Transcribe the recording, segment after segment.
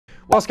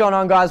What's going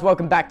on, guys?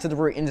 Welcome back to the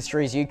Root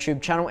Industries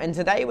YouTube channel, and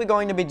today we're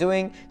going to be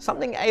doing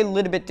something a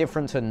little bit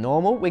different to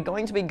normal. We're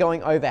going to be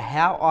going over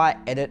how I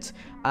edit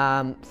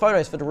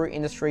photos for the Root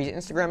Industries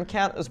Instagram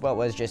account, as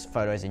well as just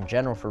photos in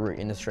general for Root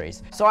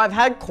Industries. So I've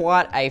had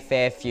quite a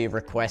fair few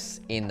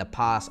requests in the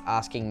past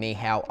asking me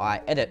how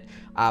I edit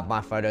my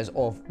photos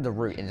of the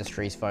Root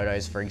Industries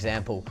photos, for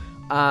example.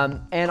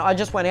 And I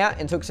just went out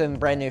and took some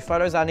brand new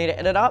photos I need to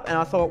edit up, and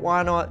I thought,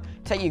 why not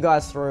take you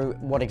guys through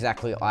what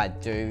exactly I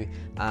do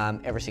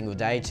every single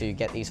day to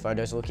get these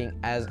photos looking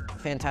as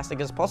fantastic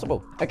as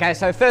possible. Okay,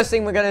 so first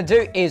thing we're gonna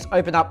do is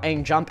open up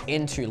and jump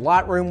into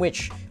Lightroom,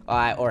 which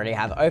I already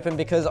have open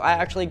because I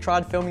actually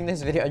tried filming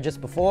this video just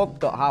before,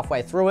 got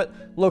halfway through it,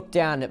 looked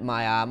down at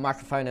my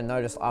microphone and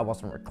noticed I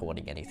wasn't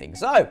recording anything.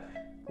 So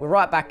we're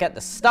right back at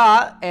the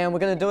start and we're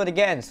gonna do it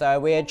again. So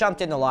we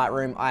jumped into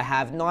Lightroom. I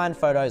have 9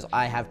 photos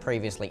I have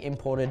previously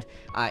imported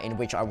in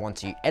which I want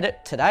to edit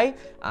today.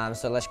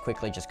 So let's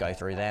quickly just go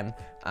through them.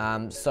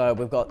 So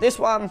we've got this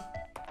one,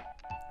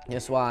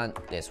 this one,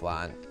 this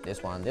one,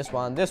 this one, this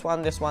one, this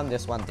one, this one,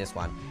 this one, this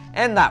one,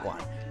 and that one.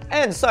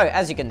 And so,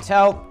 as you can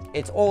tell,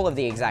 it's all of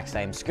the exact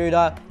same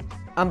scooter.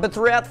 But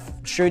throughout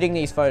shooting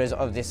these photos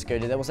of this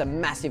scooter, there was a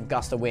massive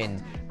gust of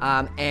wind,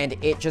 and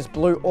it just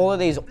blew all of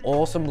these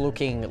awesome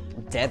looking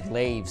dead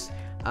leaves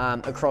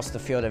across the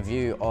field of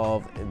view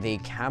of the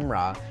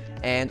camera.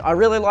 And I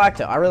really liked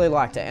it.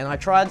 And I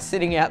tried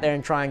sitting out there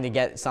and trying to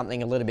get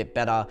something a little bit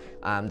better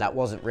that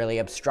wasn't really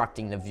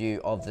obstructing the view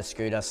of the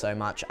scooter so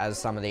much as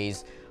some of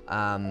these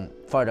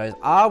photos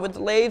are with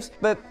the leaves,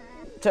 but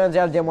turns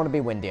out I didn't want to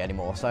be windy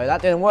anymore, so that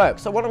didn't work.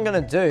 So what I'm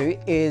going to do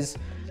is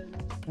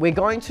we're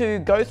going to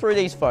go through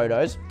these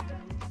photos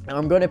and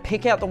I'm going to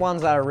pick out the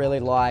ones that I really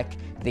like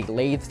the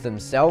leaves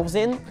themselves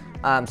in.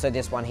 So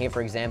this one here,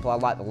 for example, I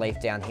like the leaf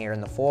down here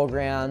in the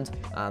foreground,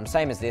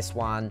 same as this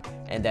one,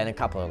 and then a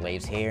couple of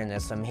leaves here, and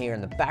there's some here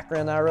in the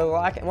background that I really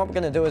like. And what we're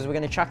going to do is we're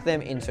going to chuck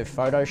them into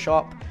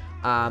Photoshop,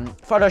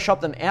 Photoshop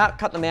them out,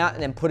 cut them out,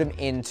 and then put them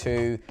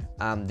into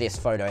this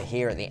photo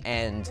here at the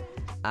end,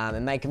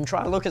 and make them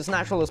try to look as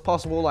natural as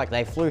possible, like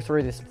they flew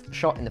through this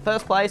shot in the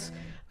first place.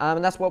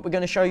 And that's what we're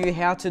going to show you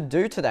how to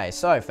do today.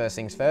 So first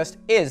things first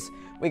is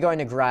we're going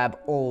to grab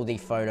all the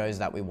photos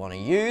that we want to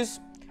use,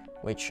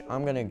 which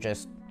I'm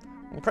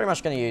pretty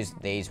much going to use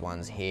these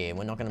ones here.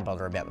 We're not going to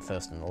bother about the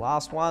first and the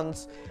last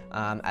ones.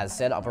 As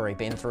said, I've already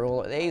been through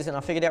all of these and I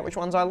figured out which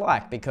ones I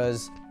like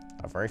because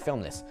I've already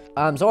filmed this.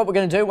 So what we're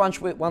going to do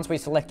once we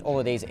select all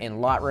of these in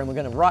Lightroom, we're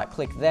going to right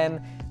click them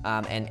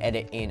and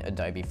edit in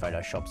Adobe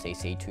Photoshop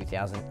CC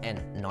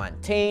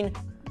 2019.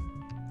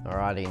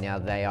 Alrighty, now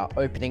they are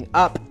opening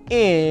up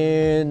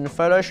in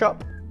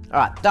Photoshop.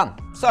 Alright, done.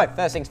 So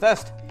first things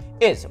first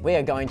is we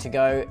are going to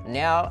go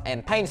now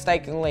and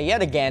painstakingly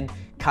yet again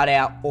cut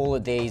out all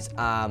of these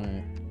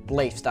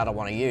leaves that I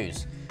want to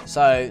use.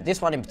 So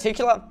this one in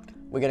particular,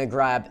 we're going to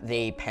grab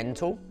the pen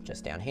tool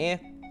just down here,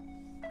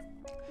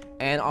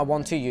 and I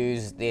want to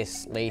use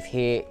this leaf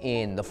here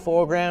in the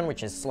foreground,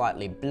 which is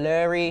slightly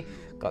blurry,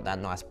 got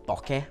that nice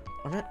bokeh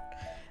on it,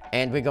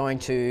 and we're going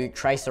to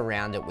trace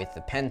around it with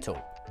the pen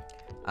tool.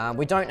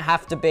 We don't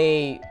have to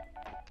be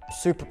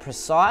super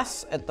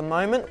precise at the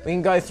moment. We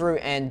can go through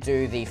and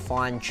do the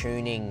fine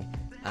tuning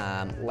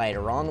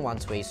later on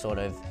once we sort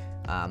of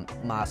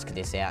mask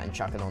this out and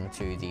chuck it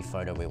onto the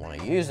photo we want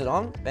to use it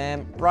on.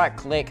 Bam, right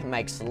click,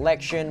 make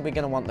selection. We're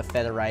going to want the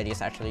feather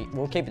radius, actually,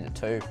 we'll keep it at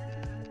 2.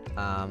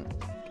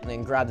 And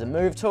then grab the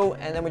move tool,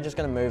 and then we're just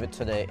going to move it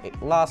to the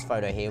last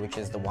photo here, which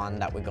is the one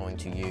that we're going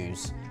to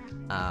use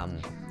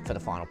for the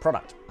final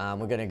product.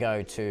 We're going to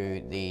go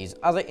to these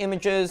other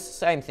images,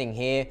 same thing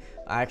here.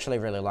 I actually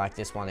really like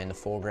this one in the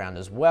foreground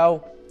as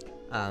well.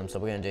 So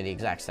we're going to do the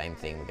exact same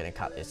thing. We're going to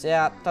cut this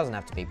out. Doesn't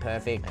have to be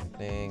perfect. Same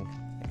thing,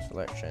 make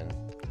selection,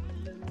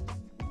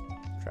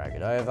 drag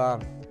it over.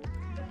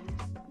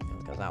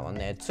 We've got that one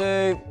there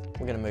too.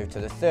 We're going to move to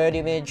the third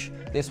image.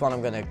 This one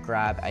I'm going to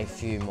grab a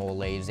few more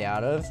leaves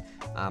out of.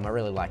 I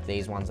really like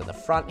these ones at the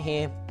front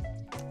here.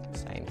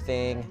 Same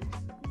thing,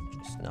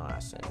 just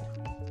nice and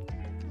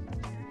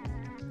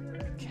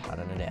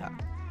cutting it out.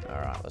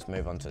 All right, let's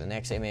move on to the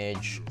next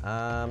image.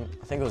 I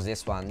think it was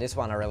this one. This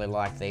one, I really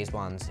like these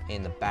ones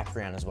in the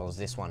background as well as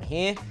this one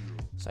here.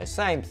 So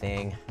same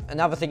thing.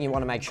 Another thing you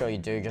want to make sure you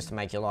do just to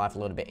make your life a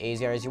little bit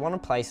easier is you want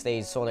to place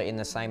these sort of in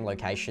the same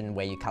location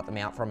where you cut them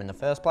out from in the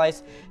first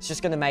place. It's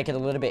just going to make it a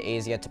little bit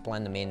easier to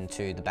blend them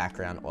into the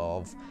background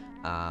of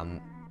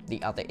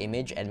the other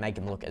image and make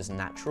them look as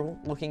natural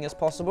looking as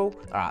possible.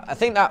 All right, I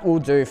think that will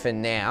do for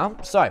now.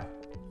 So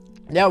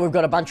now we've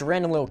got a bunch of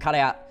random little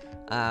cutout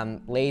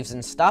leaves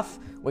and stuff.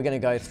 We're going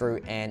to go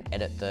through and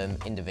edit them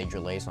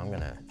individually. So I'm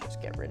going to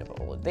just get rid of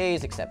all of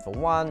these except for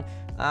one.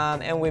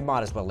 And we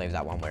might as well leave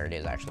that one where it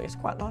is, actually. It's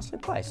quite nicely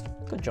placed.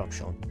 Good job,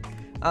 Sean.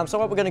 So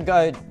what we're going to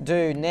go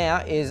do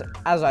now is,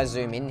 as I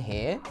zoom in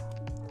here,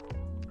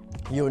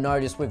 you'll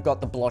notice we've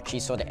got the blotchy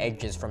sort of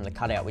edges from the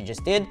cutout we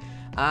just did.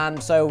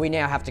 So we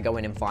now have to go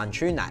in and fine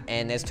tune that.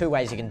 And there's 2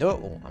 ways you can do it.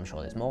 Well, I'm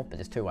sure there's more, but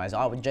there's 2 ways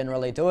I would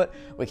generally do it.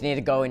 We can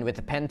either go in with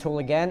the pen tool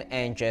again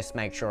and just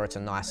make sure it's a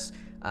nice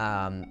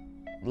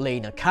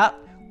leaner cut,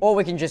 or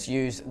we can just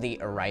use the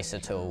eraser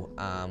tool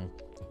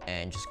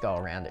and just go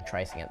around it,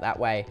 tracing it that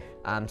way.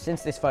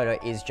 Since this photo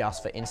is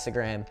just for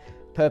Instagram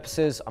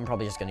purposes, I'm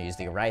probably just going to use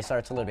the eraser.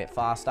 It's a little bit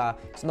faster.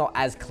 It's not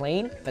as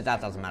clean, but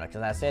that doesn't matter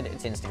because as I said,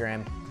 it's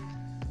Instagram.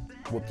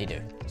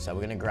 Whoop-de-doo. So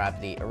we're going to grab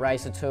the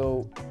eraser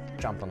tool,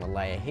 jump on the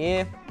layer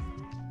here,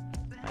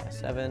 layer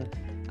 7,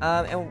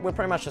 and we're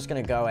pretty much just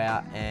going to go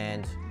out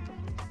and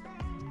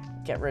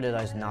get rid of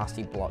those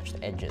nasty blotched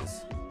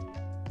edges.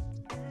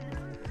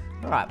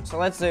 Alright, so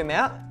let's zoom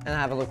out and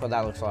have a look what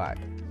that looks like.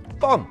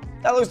 Boom!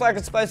 That looks like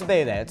it's supposed to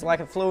be there. It's like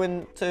it flew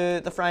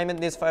into the frame in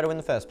this photo in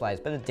the first place,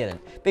 but it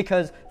didn't,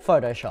 because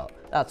Photoshop.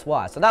 That's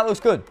why. So that looks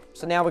good.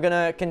 So now we're going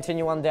to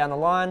continue on down the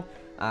line,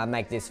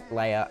 make this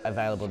layer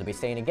available to be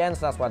seen again.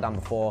 So that's what I've done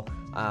before.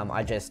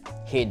 I just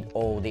hid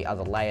all the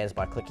other layers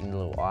by clicking the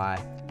little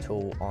eye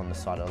tool on the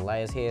side of the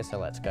layers here. So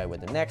let's go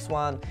with the next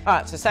one.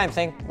 Alright, so same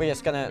thing. We're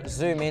just going to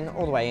zoom in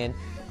all the way in,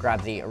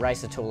 grab the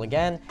eraser tool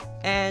again,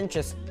 and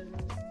just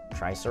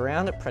trace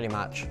around it pretty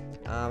much,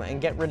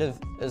 and get rid of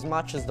as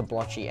much as the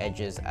blotchy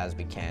edges as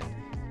we can.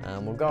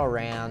 We'll go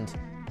around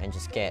and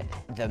just get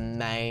the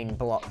main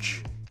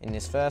blotch in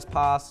this first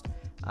pass,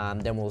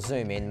 then we'll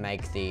zoom in,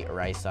 make the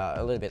eraser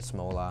a little bit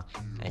smaller,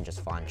 and just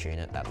fine tune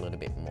it that little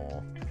bit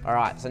more.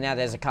 Alright, so now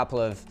there's a couple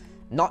of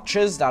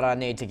notches that I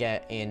need to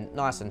get in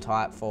nice and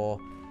tight for,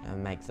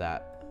 and make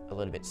that a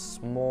little bit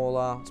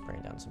smaller. Let's bring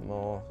it down some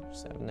more,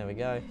 7, there we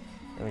go.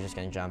 Then we're just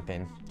going to jump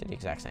in, do the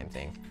exact same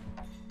thing.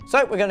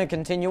 So we're going to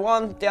continue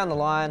on down the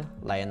line,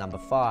 layer number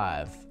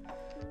 5.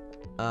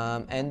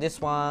 And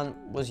this one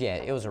was, yeah,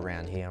 it was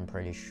around here, I'm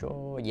pretty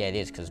sure. Yeah, it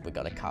is, because we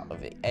got a cut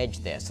of the edge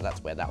there, so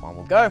that's where that one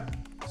will go.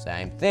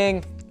 Same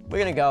thing. We're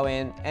going to go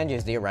in and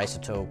use the eraser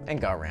tool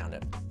and go around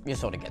it. You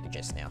sort of get the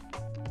gist now.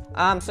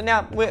 So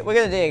now we're going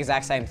to do the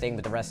exact same thing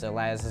with the rest of the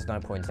layers. There's no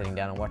point sitting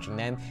down and watching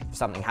them. If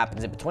something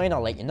happens in between,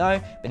 I'll let you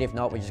know. But if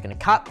not, we're just going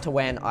to cut to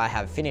when I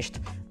have finished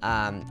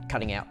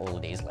cutting out all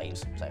of these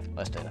leaves. So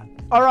let's do that.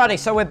 Alrighty,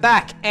 so we're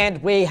back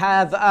and we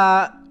have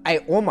a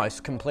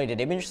almost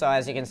completed image. So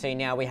as you can see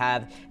now, we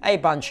have a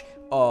bunch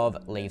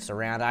of leaves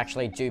around. I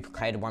actually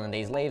duplicated one of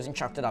these leaves and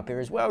chucked it up here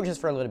as well, just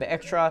for a little bit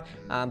extra.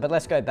 But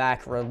let's go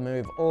back,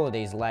 remove all of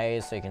these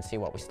layers so you can see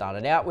what we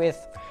started out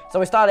with. So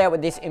we started out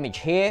with this image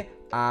here,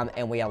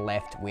 and we are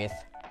left with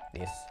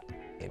this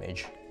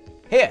image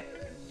here,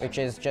 which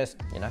is just,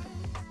 you know,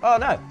 oh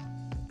no,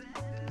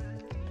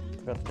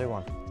 forgot to do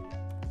one.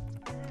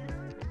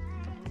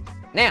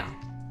 Now,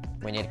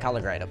 we need a color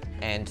grader.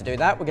 And to do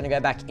that, we're gonna go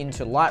back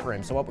into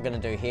Lightroom. So what we're gonna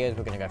do here is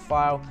we're gonna go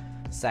File,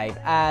 Save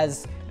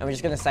As, and we're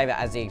just gonna save it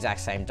as the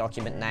exact same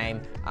document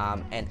name,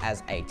 and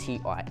as a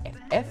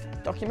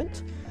TIFF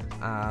document.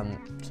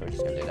 So we're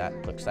just gonna do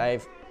that, click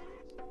Save.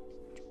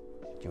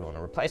 Do you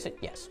wanna replace it?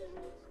 Yes.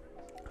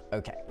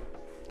 Okay.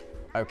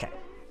 Okay.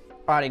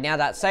 Alrighty, now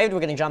that's saved,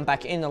 we're gonna jump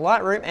back in the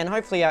Lightroom, and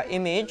hopefully our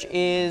image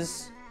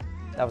is,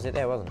 that was it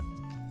there, wasn't it?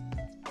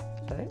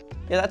 So,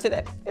 yeah, that's it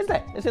there. It's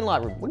there, it's in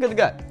Lightroom, we're good to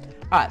go.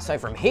 Alright, so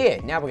from here,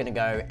 now we're gonna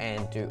go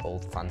and do all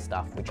the fun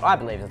stuff, which I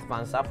believe is the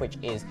fun stuff, which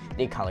is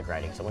the color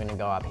grading. So we're gonna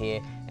go up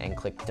here and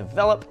click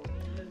Develop.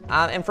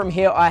 And from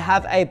here, I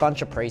have a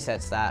bunch of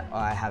presets that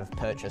I have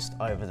purchased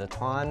over the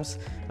times,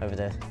 over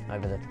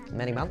the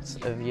many months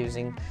of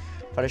using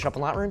Photoshop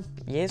and Lightroom,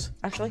 years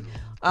actually.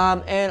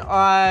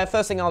 And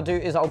first thing I'll do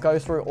is I'll go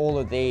through all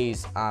of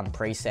these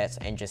presets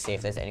and just see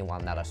if there's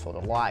anyone that I sort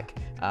of like,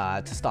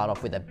 to start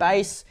off with a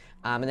base.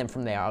 And then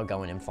from there, I'll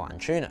go in and fine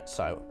tune it.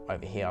 So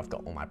over here, I've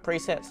got all my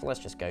presets. So let's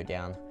just go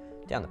down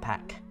the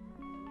pack,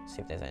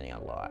 see if there's any I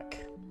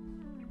like.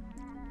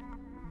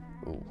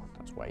 Ooh,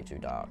 that's way too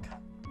dark.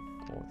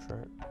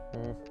 Portrait.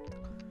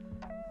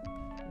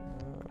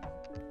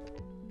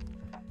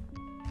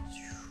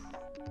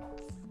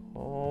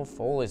 Oh,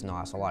 fall is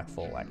nice. I like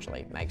fall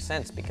actually. Makes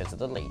sense because of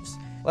the leaves.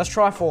 Let's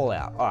try fall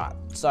out. All right,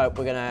 so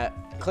we're gonna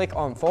click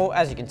on fall.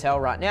 As you can tell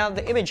right now,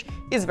 the image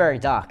is very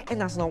dark,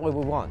 and that's not what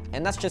we want.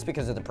 And that's just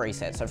because of the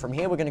preset. So from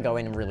here, we're gonna go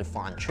in and really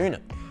fine tune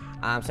it.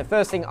 So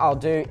first thing I'll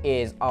do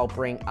is I'll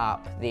bring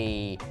up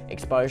the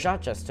exposure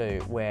just to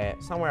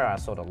somewhere I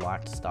sort of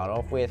like to start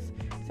off with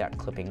without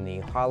clipping the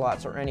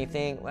highlights or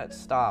anything. Let's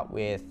start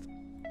with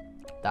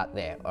that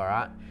there, all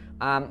right?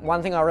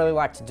 One thing I really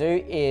like to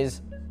do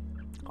is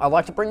I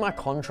like to bring my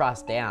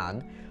contrast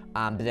down,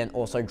 but then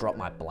also drop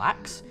my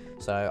blacks.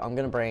 So I'm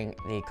gonna bring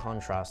the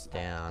contrast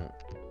down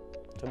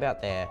to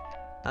about there.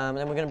 And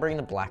then we're gonna bring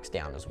the blacks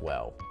down as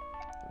well.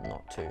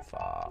 Not too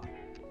far.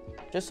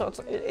 Just so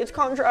it's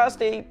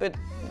contrasty, but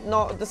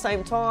not at the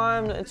same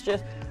time. It's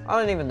just, I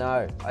don't even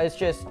know. It's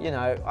just, you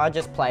know, I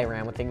just play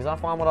around with things. I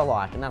find what I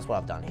like, and that's what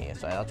I've done here.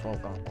 So that's what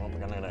we're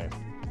gonna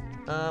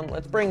do.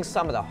 Let's bring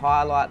some of the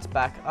highlights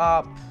back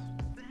up.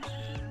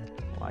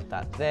 Like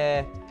that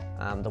there.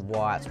 The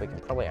whites, we can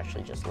probably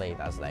actually just leave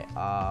as they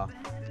are.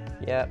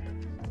 Yep.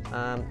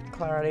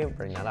 Clarity, we'll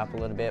bring that up a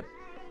little bit.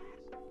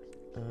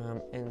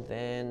 And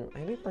then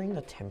maybe bring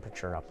the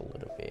temperature up a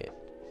little bit.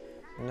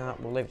 No,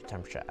 we'll leave the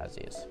temperature as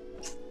is.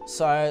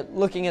 So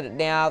looking at it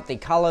now, the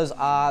colors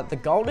are, the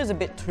gold is a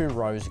bit too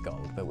rose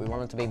gold, but we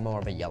want it to be more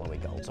of a yellowy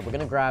gold. So we're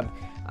gonna grab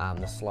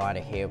the slider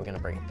here, we're gonna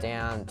bring it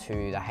down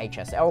to the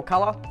HSL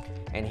color,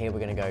 and here we're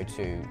gonna go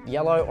to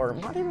yellow, or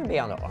it might even be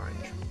under orange.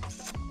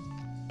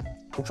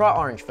 We'll try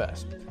orange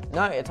first.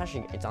 No,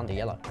 it's under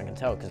yellow, I can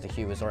tell, because the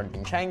hue has already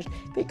been changed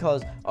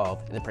because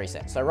of the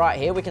preset. So right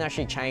here, we can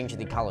actually change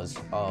the colors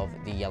of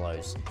the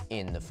yellows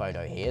in the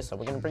photo here. So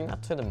we're gonna bring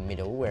that to the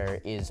middle where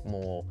it is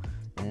more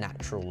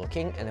natural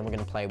looking, and then we're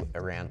gonna play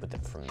around with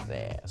it from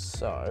there.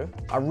 So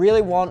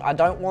I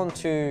don't want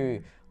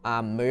to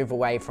move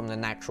away from the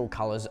natural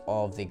colors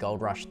of the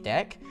Gold Rush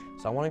deck.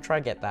 So I want to try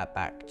to get that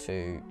back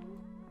to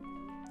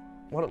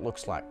what it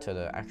looks like to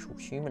the actual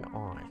human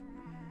eye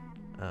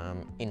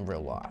in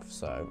real life.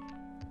 So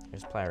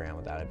just play around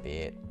with that a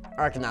bit.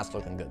 I reckon that's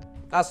looking good.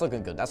 That's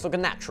looking good. That's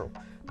looking natural.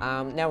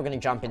 Now we're going to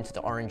jump into the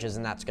oranges,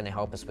 and that's going to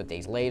help us with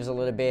these leaves a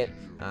little bit.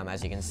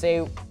 As you can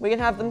see, we can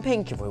have them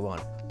pink if we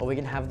want, or we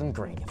can have them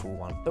green if we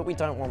want, but we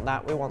don't want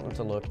that. We want them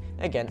to look,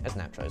 again, as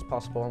natural as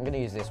possible. I'm going to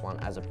use this one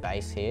as a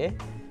base here,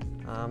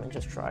 and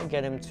just try and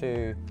get them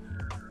to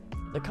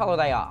the color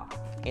they are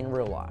in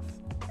real life.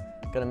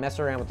 Going to mess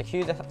around with the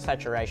hue, the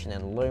saturation,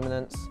 and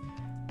luminance.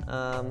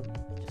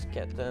 Just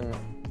get them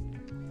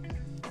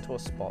to a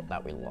spot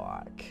that we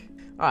like.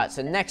 All right,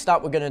 so next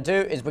up we're going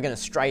to do is we're going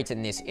to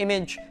straighten this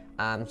image.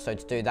 So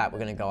to do that, we're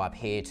going to go up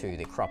here to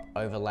the crop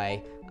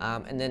overlay,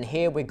 and then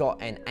here we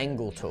got an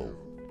angle tool.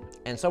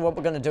 And so what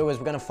we're going to do is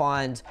we're going to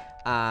find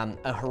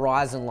a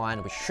horizon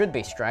line which should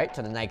be straight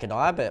to the naked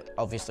eye, but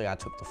obviously I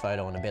took the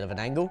photo on a bit of an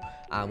angle,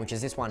 which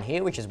is this one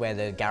here, which is where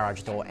the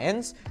garage door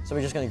ends. So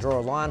we're just going to draw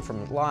a line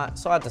from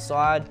side to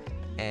side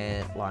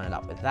and line it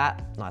up with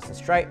that, nice and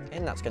straight,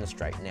 and that's going to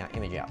straighten our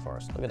image out for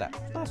us. Look at that,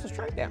 it's nice and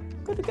straight now,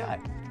 good to go.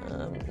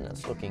 And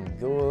that's looking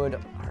good.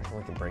 I reckon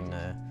we can bring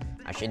the,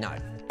 actually no,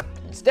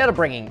 instead of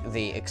bringing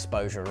the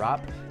exposure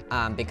up,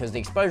 because the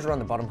exposure on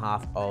the bottom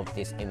half of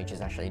this image is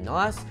actually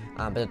nice,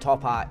 but the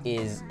top part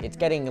it's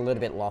getting a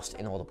little bit lost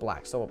in all the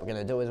black. So what we're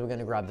going to do is we're going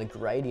to grab the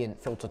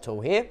gradient filter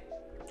tool here.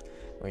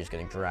 We're just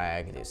going to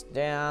drag this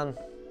down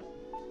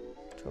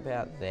to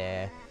about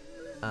there.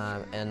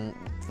 And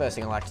first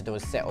thing I like to do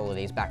is set all of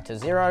these back to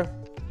 0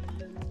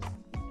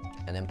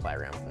 and then play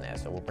around from there.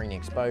 So we'll bring the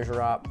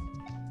exposure up.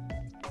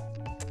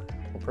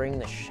 We'll bring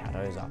the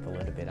shadows up a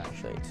little bit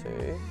actually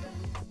too.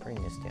 We'll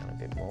bring this down a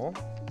bit more.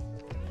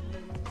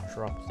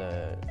 Drop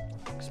the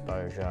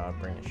exposure,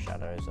 bring the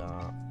shadows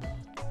up.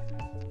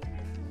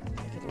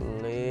 Make it a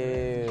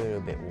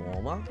little bit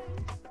warmer.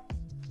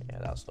 Yeah,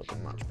 that's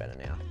looking much better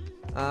now.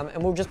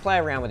 And we'll just play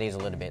around with these a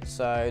little bit.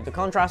 So the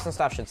contrast and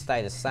stuff should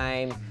stay the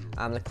same.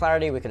 The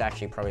clarity we could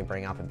actually probably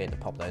bring up a bit to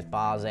pop those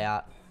bars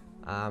out.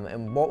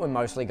 And what we're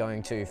mostly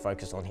going to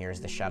focus on here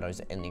is the shadows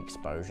and the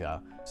exposure.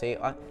 See,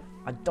 I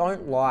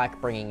don't like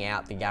bringing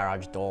out the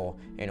garage door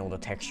and all the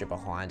texture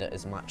behind it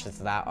as much as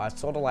that. I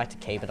sort of like to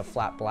keep it a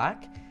flat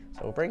black.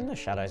 So we'll bring the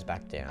shadows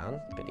back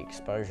down, bit the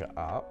exposure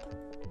up,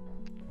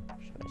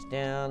 shadows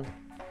down.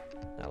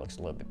 That looks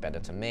a little bit better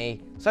to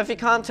me. So if you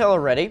can't tell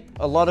already,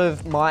 a lot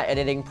of my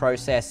editing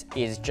process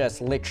is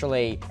just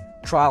literally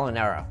trial and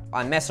error.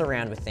 I mess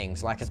around with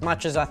things. Like, as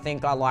much as I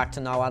think I like to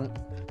know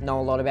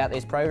a lot about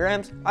these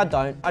programs, I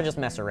don't. I just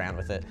mess around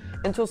with it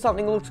until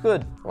something looks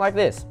good, like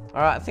this.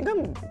 All right, I think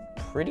I'm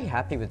pretty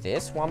happy with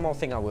this. One more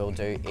thing I will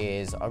do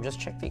is I'll just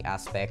check the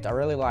aspect. I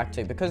really like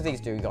to, because these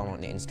do go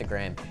on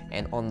Instagram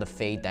and on the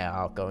feed they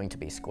are going to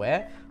be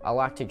square, I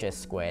like to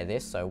just square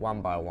this, so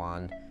one by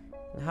one,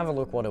 and have a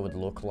look what it would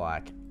look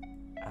like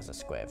as a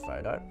square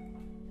photo.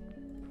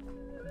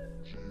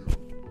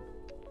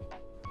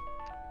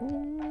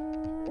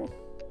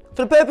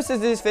 For the purposes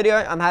of this video,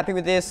 I'm happy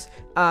with this.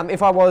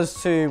 If I was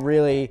to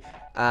really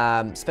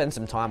spend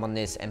some time on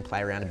this and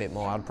play around a bit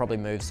more, I'd probably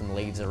move some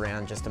leaves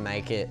around just to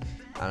make it,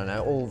 I don't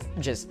know, all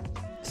just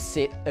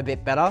sit a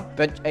bit better.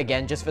 But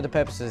again, just for the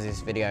purposes of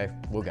this video,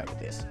 we'll go with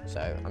this.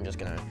 So I'm just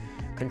gonna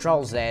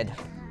Control Z,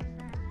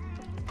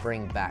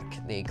 bring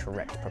back the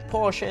correct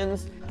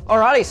proportions.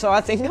 Alrighty, so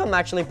I think I'm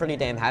actually pretty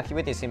damn happy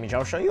with this image.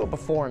 I'll show you a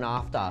before and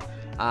after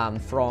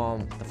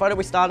from the photo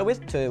we started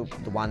with to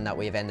the one that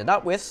we've ended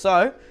up with.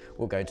 So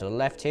we'll go to the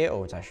left here,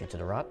 or it's actually to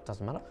the right,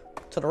 doesn't matter.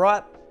 To the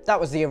right, that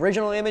was the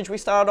original image we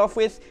started off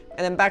with,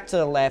 and then back to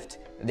the left,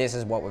 this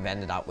is what we've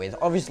ended up with.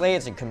 Obviously,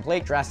 it's a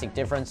complete drastic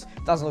difference.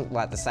 It doesn't look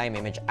like the same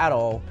image at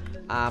all,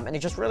 and it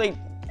just really,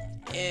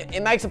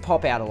 it makes it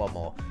pop out a lot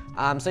more.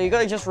 So you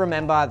gotta just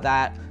remember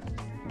that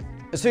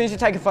as soon as you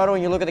take a photo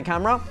and you look at the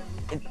camera,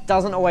 it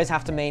doesn't always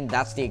have to mean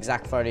that's the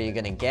exact photo you're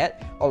gonna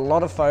get. A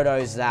lot of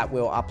photos that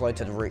we'll upload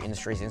to the Root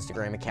Industries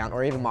Instagram account,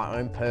 or even my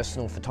own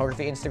personal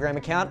photography Instagram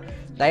account,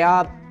 they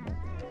are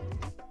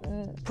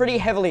pretty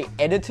heavily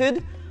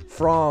edited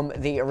from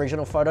the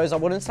original photos. I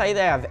wouldn't say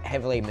they are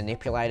heavily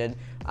manipulated.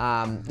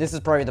 This is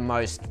probably the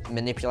most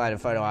manipulated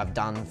photo I've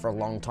done for a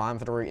long time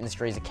for the Root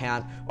Industries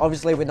account.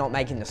 Obviously, we're not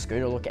making the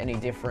scooter look any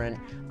different.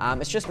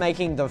 It's just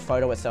making the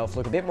photo itself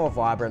look a bit more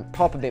vibrant,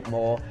 pop a bit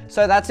more.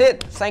 So that's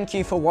it. Thank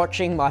you for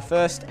watching my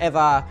first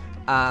ever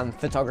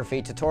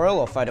photography tutorial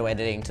or photo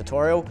editing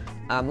tutorial.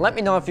 Let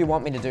me know if you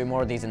want me to do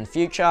more of these in the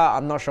future.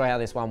 I'm not sure how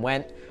this one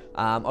went.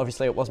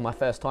 Obviously it wasn't my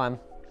first time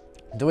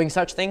doing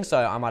such things, so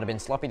I might have been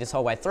sloppy this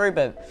whole way through,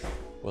 but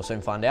we'll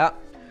soon find out.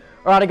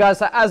 Alrighty guys,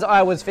 so as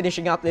I was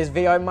finishing up this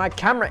video, my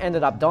camera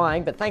ended up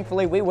dying, but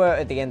thankfully we were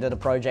at the end of the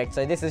project,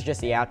 so this is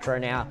just the outro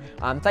now.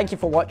 Thank you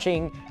for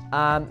watching.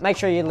 Make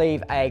sure you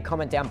leave a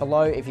comment down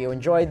below if you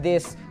enjoyed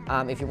this,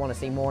 if you want to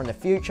see more in the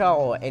future,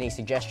 or any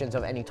suggestions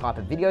of any type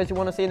of videos you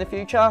want to see in the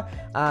future.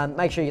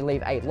 Make sure you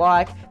leave a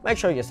like, make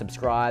sure you're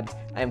subscribed,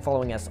 and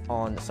following us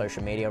on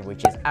social media,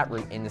 which is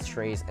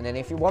 @RootIndustries. And then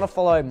if you want to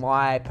follow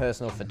my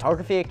personal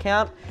photography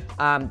account,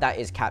 that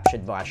is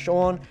captured by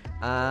Sean.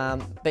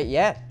 But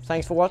yeah,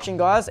 thanks for watching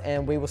guys,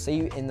 and we will see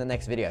you in the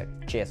next video.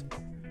 Cheers.